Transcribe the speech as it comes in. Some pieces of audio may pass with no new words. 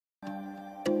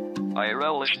I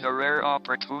relish the rare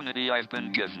opportunity I've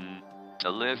been given to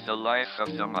live the life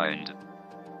of the mind.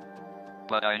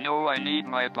 But I know I need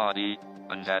my body,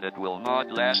 and that it will not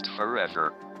last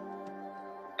forever.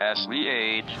 As we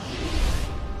age,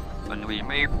 when we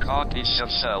make copies of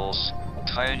cells,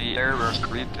 tiny errors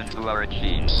creep into our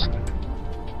genes.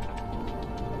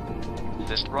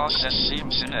 This process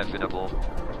seems inevitable,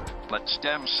 but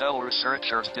stem cell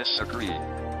researchers disagree.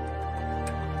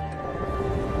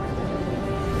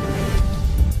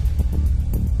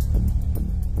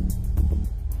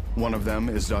 One of them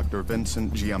is Dr.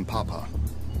 Vincent Giampapa.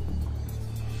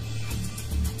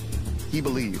 He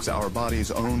believes our body's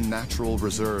own natural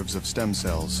reserves of stem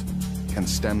cells can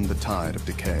stem the tide of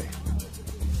decay.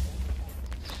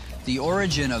 The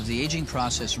origin of the aging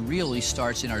process really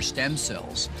starts in our stem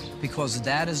cells because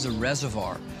that is the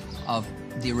reservoir of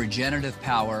the regenerative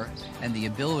power and the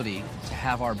ability to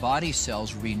have our body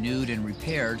cells renewed and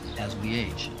repaired as we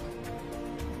age.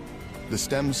 The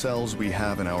stem cells we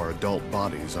have in our adult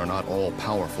bodies are not all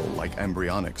powerful like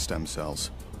embryonic stem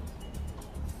cells.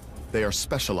 They are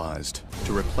specialized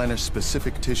to replenish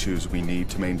specific tissues we need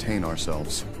to maintain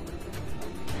ourselves,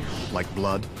 like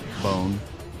blood, bone,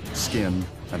 skin,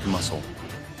 and muscle.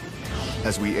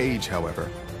 As we age, however,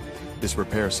 this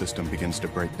repair system begins to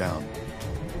break down.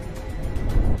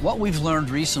 What we've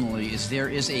learned recently is there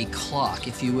is a clock,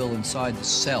 if you will, inside the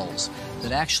cells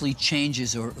that actually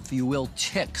changes, or if you will,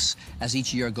 ticks as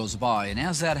each year goes by. And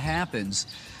as that happens,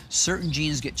 certain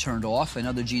genes get turned off and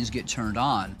other genes get turned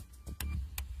on.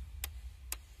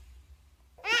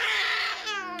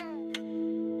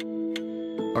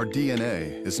 Our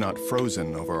DNA is not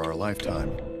frozen over our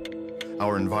lifetime.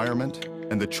 Our environment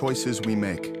and the choices we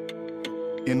make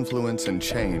influence and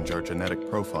change our genetic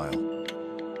profile.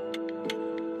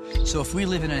 So if we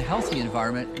live in a healthy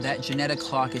environment, that genetic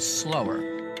clock is slower.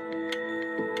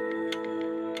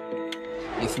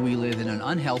 If we live in an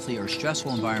unhealthy or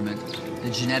stressful environment, the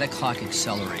genetic clock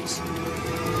accelerates.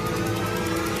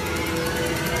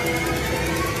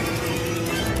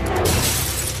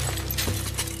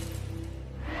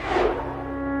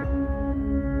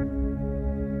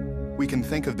 We can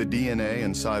think of the DNA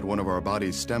inside one of our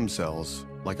body's stem cells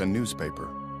like a newspaper.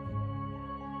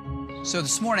 So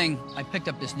this morning, I picked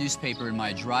up this newspaper in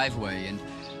my driveway, and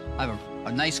I have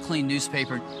a nice clean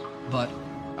newspaper, but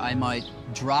I might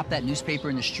drop that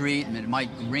newspaper in the street and it might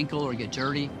wrinkle or get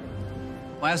dirty.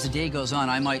 Well, as the day goes on,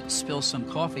 I might spill some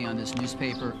coffee on this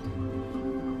newspaper.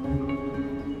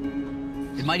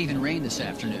 It might even rain this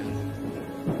afternoon.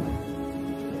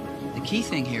 The key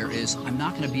thing here is I'm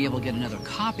not going to be able to get another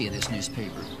copy of this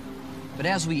newspaper. But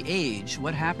as we age,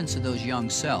 what happens to those young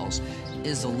cells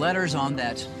is the letters on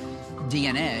that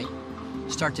DNA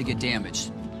start to get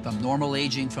damaged from normal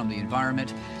aging, from the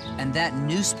environment, and that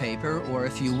newspaper, or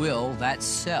if you will, that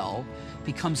cell,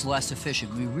 becomes less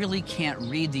efficient. We really can't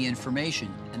read the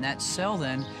information, and that cell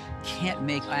then can't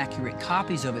make accurate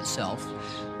copies of itself,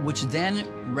 which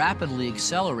then rapidly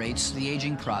accelerates the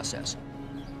aging process.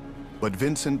 But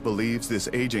Vincent believes this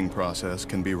aging process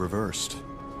can be reversed.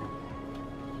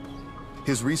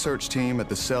 His research team at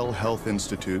the Cell Health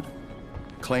Institute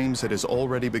claims it has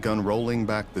already begun rolling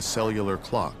back the cellular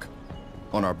clock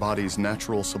on our body's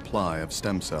natural supply of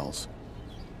stem cells.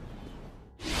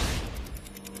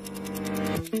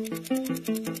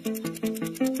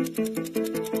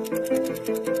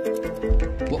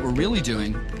 What we're really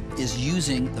doing is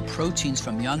using the proteins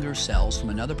from younger cells from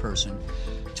another person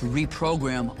to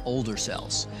reprogram older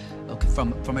cells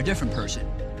from a different person.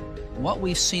 What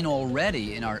we've seen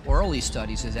already in our early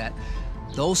studies is that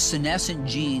those senescent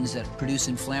genes that produce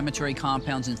inflammatory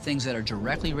compounds and things that are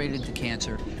directly related to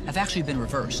cancer have actually been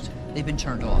reversed. They've been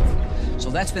turned off. So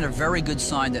that's been a very good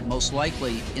sign that most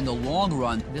likely, in the long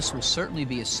run, this will certainly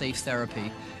be a safe therapy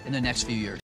in the next few years.